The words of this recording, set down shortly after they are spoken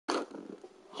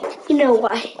You know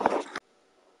why.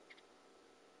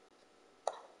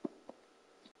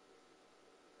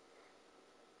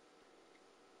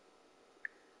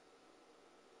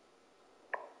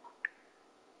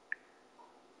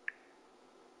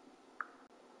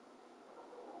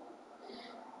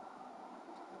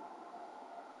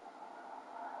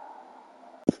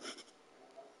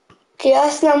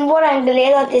 Jaz ne morem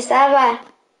gledati sebe.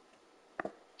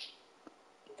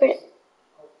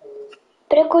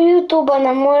 Preko YouTubea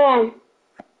ne morem.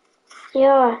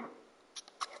 Ja.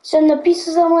 Sem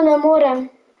napisal, samo ne morem.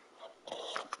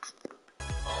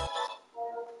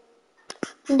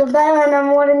 Noben me ne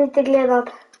more niti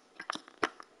gledati.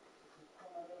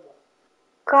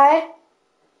 Kaj?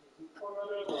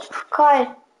 Kaj?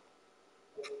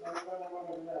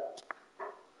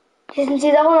 Jaz sem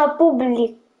si dal na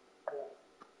publik.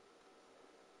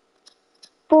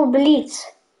 Public.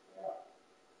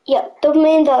 Ja, to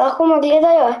pomeni, da lahko me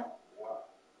gledajo?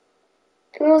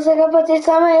 No, zakaj pa ti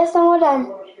same jaz ne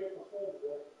morem?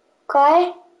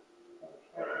 Kaj?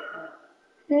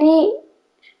 Ni.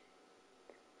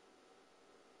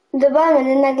 Noben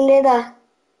me ne gleda.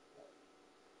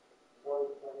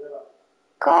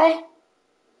 Kaj?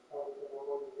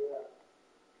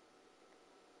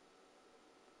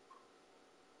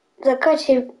 Zakaj,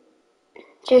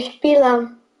 če špilam?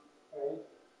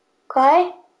 Kaj?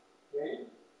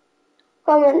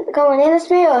 Kaj me ne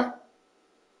smejo?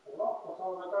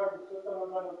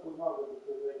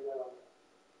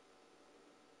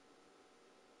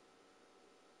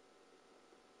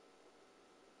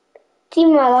 Ti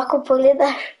me lahko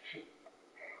pogledaš.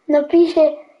 Napiši,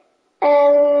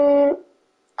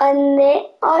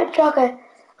 čakaj,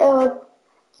 evo,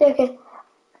 čakaj,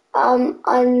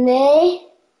 Anej,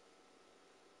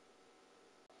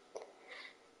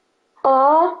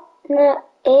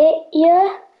 A-N-E-J,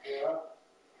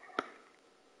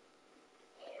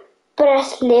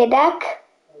 presledek,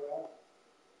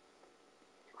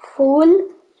 ful,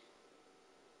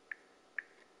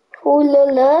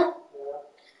 L,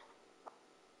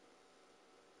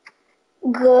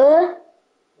 G,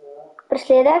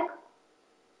 presledek,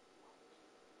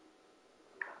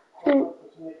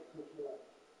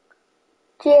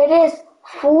 če je res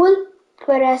ful,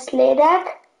 presledek,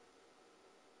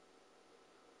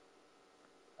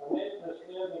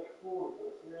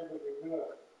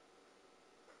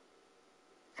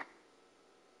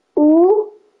 U,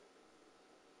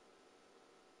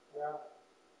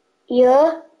 J,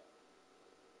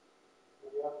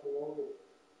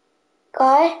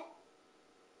 kaj?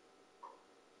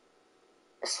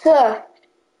 S.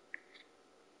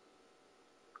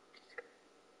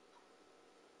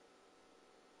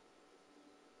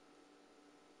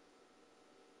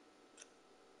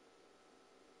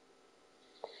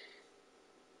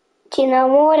 Ti ne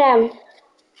morem.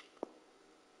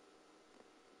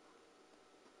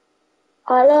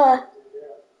 Alo,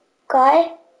 kaj?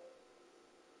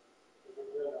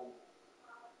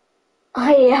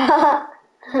 Ja.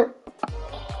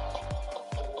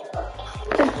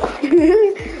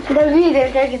 Da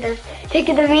vidim, čakaj,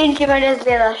 da vidim, če me res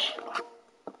gledaš.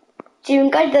 Če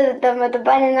mi kažeš, da me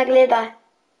noben ne gleda.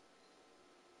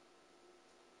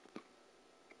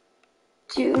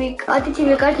 Če mi kažeš,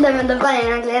 da me noben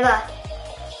ne gleda.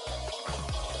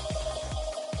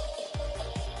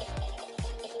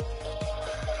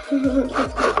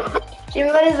 Če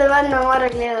mi res noben ne more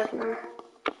gledati, ne.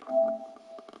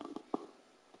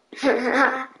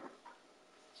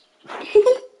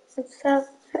 Sam.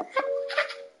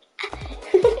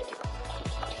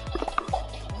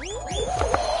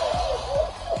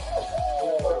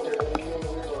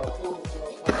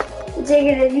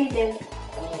 Čekaj, da vidim.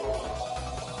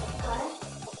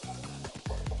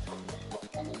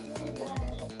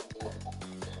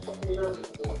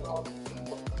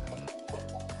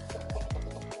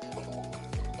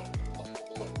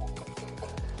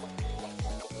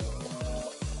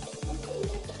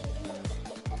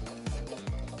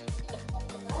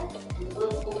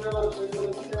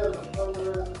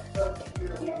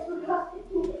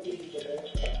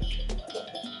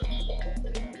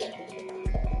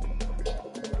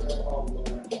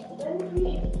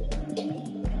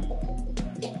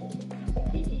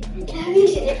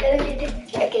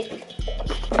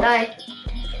 Daj.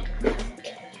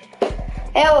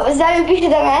 Evo, zdaj mi piše,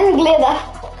 da mene gleda.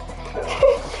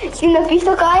 Si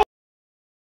napisal kaj?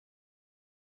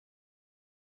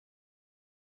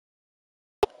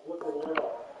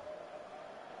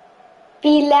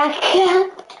 Pilaka.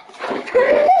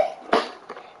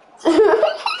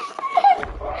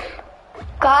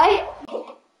 Kaj?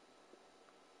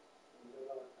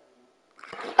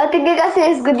 A tega, kaj se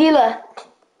je zgodilo?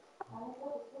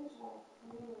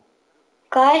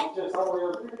 Kaj?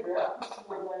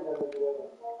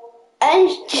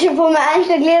 Če bo me en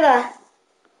še gleda.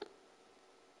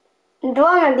 Dva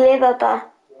me gledata.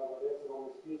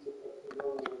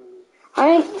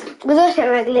 Kdo še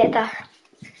me gleda?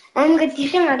 Kaj ti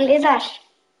še me gledaš?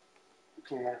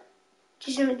 Ne.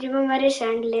 Ti bo me res še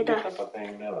en gleda. Pa te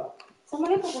ne gleda. Samo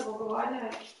lepo se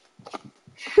pogovarjaj.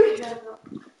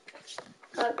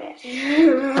 Okay.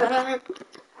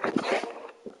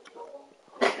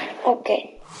 Okay.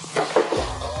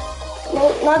 No,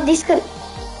 not disconnect.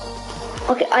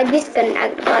 Okay, I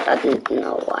disconnect, but I didn't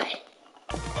know why.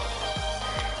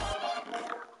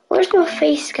 Where's my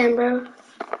face cam, bro?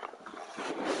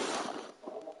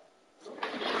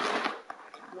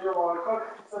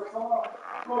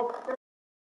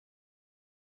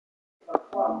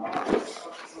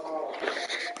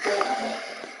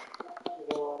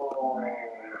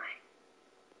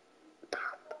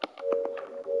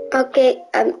 Okay,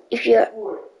 if you're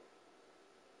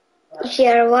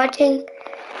watching,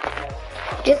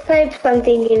 just type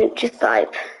something in it, just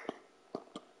type.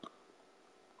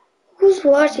 Who's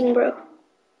watching, bro?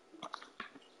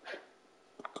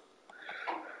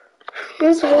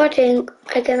 Who's watching?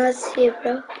 I cannot see it,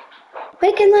 bro.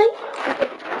 Where can I?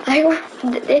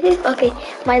 It is okay.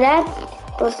 My dad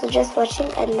was just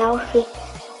watching, and now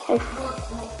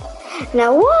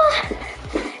now what?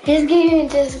 Just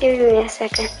give me a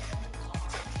second.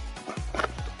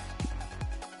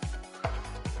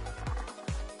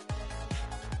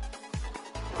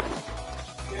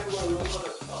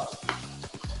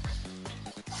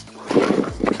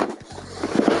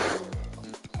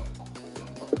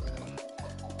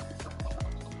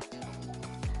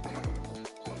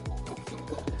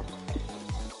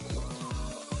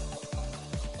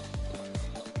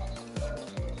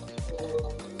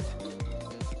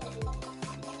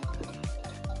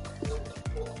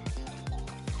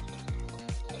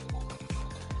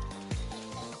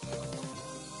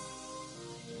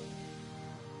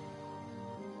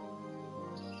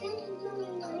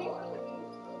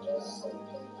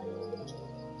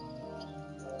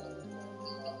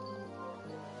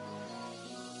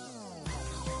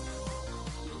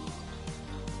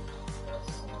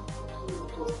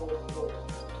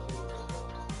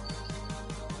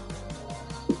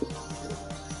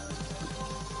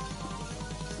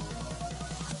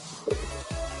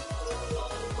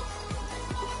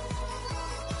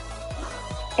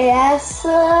 Yes.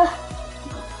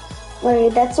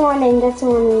 Wait, that's my name.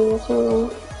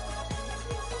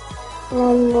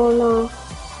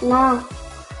 No.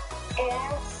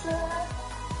 Yes.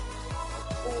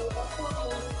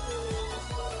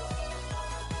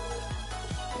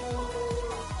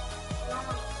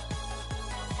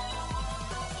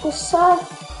 What's up?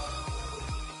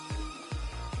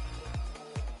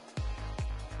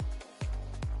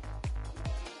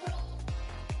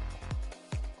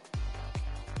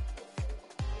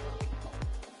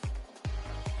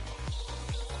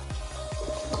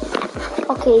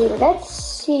 Okay, let's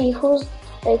see who's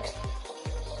like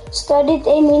started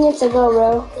 8 minutes ago,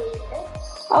 bro.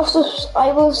 Also,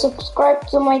 I will subscribe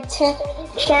to my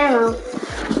channel.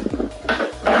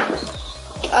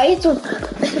 I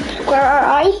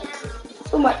subscribe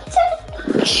to my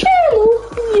channel.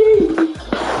 Yay.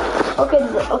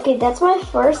 Okay, that's my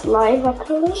first live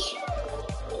actually.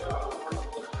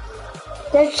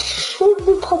 That should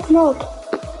be popping up.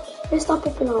 It's not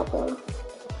popping up, bro.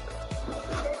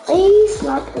 Please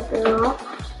not popping up.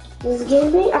 Just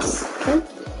give me a second.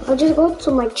 I'll just go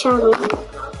to my channel. I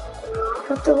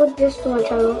have to go just to my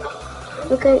channel.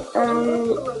 Okay,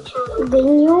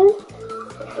 Daniel.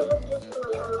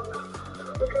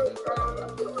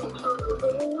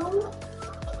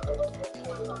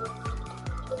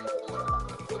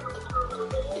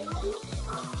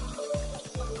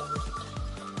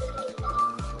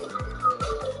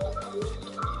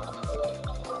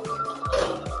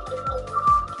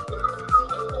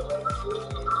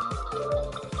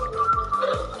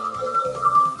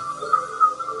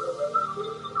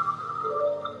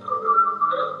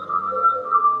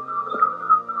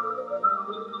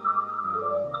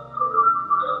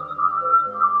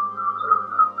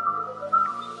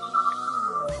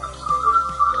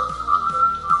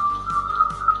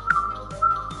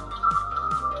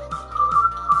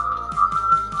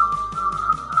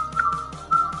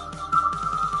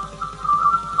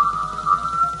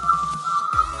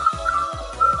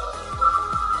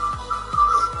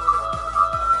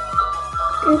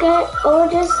 Okay, or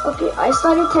just I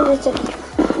started 10 minutes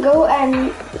ago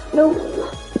and no,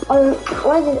 or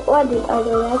why did I do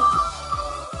that?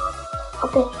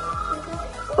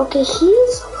 Okay,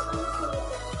 he's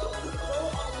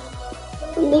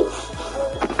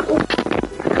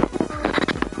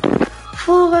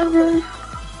Forever.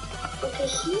 Okay,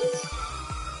 he's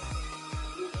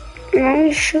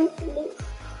I should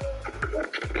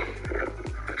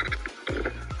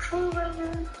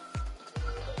forever.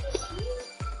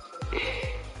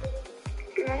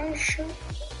 I should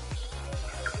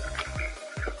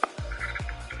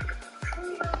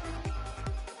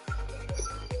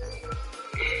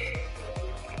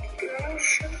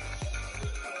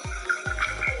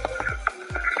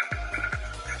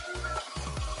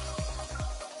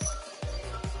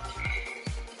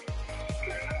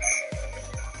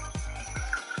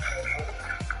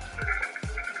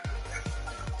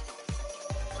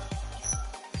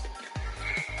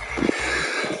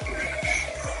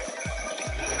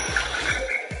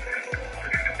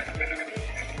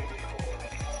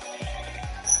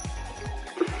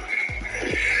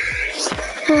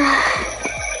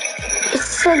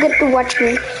It's so good to watch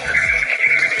me.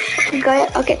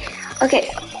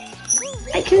 Okay.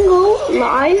 I can go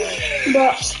live,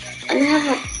 but I have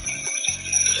a.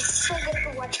 It's so good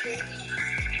to watch me.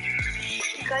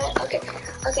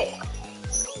 Okay.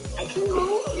 I can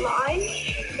go live,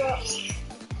 but.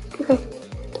 Okay.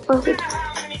 Pause it.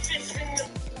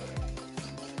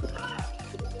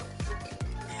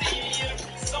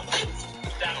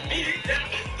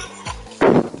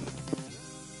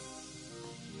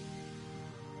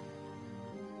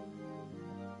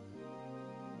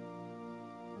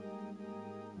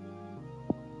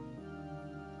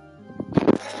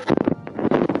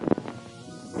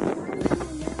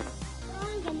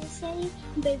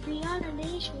 Baby, on a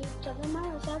nation, tell them I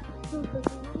was up.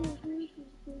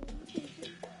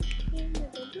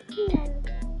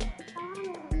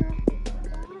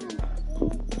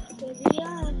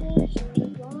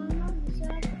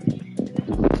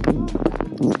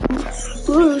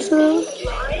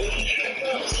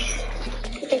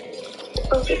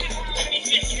 Okay.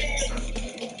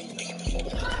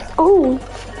 Oh,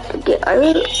 okay. I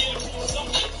will.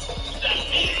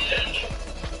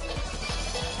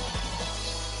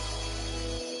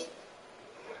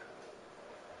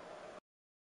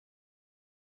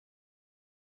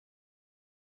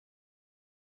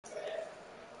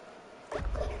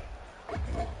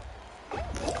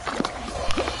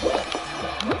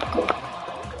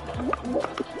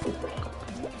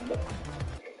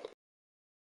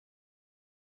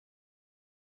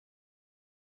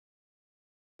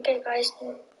 Okay, guys,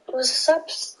 the sub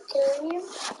stream.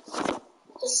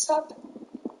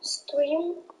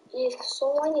 If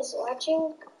someone is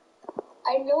watching,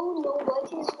 I know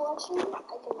nobody is watching. I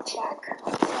can check.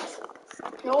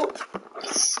 No,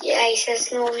 it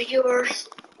says no viewers.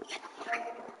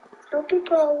 No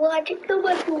people are watching.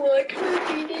 Nobody watches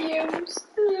videos.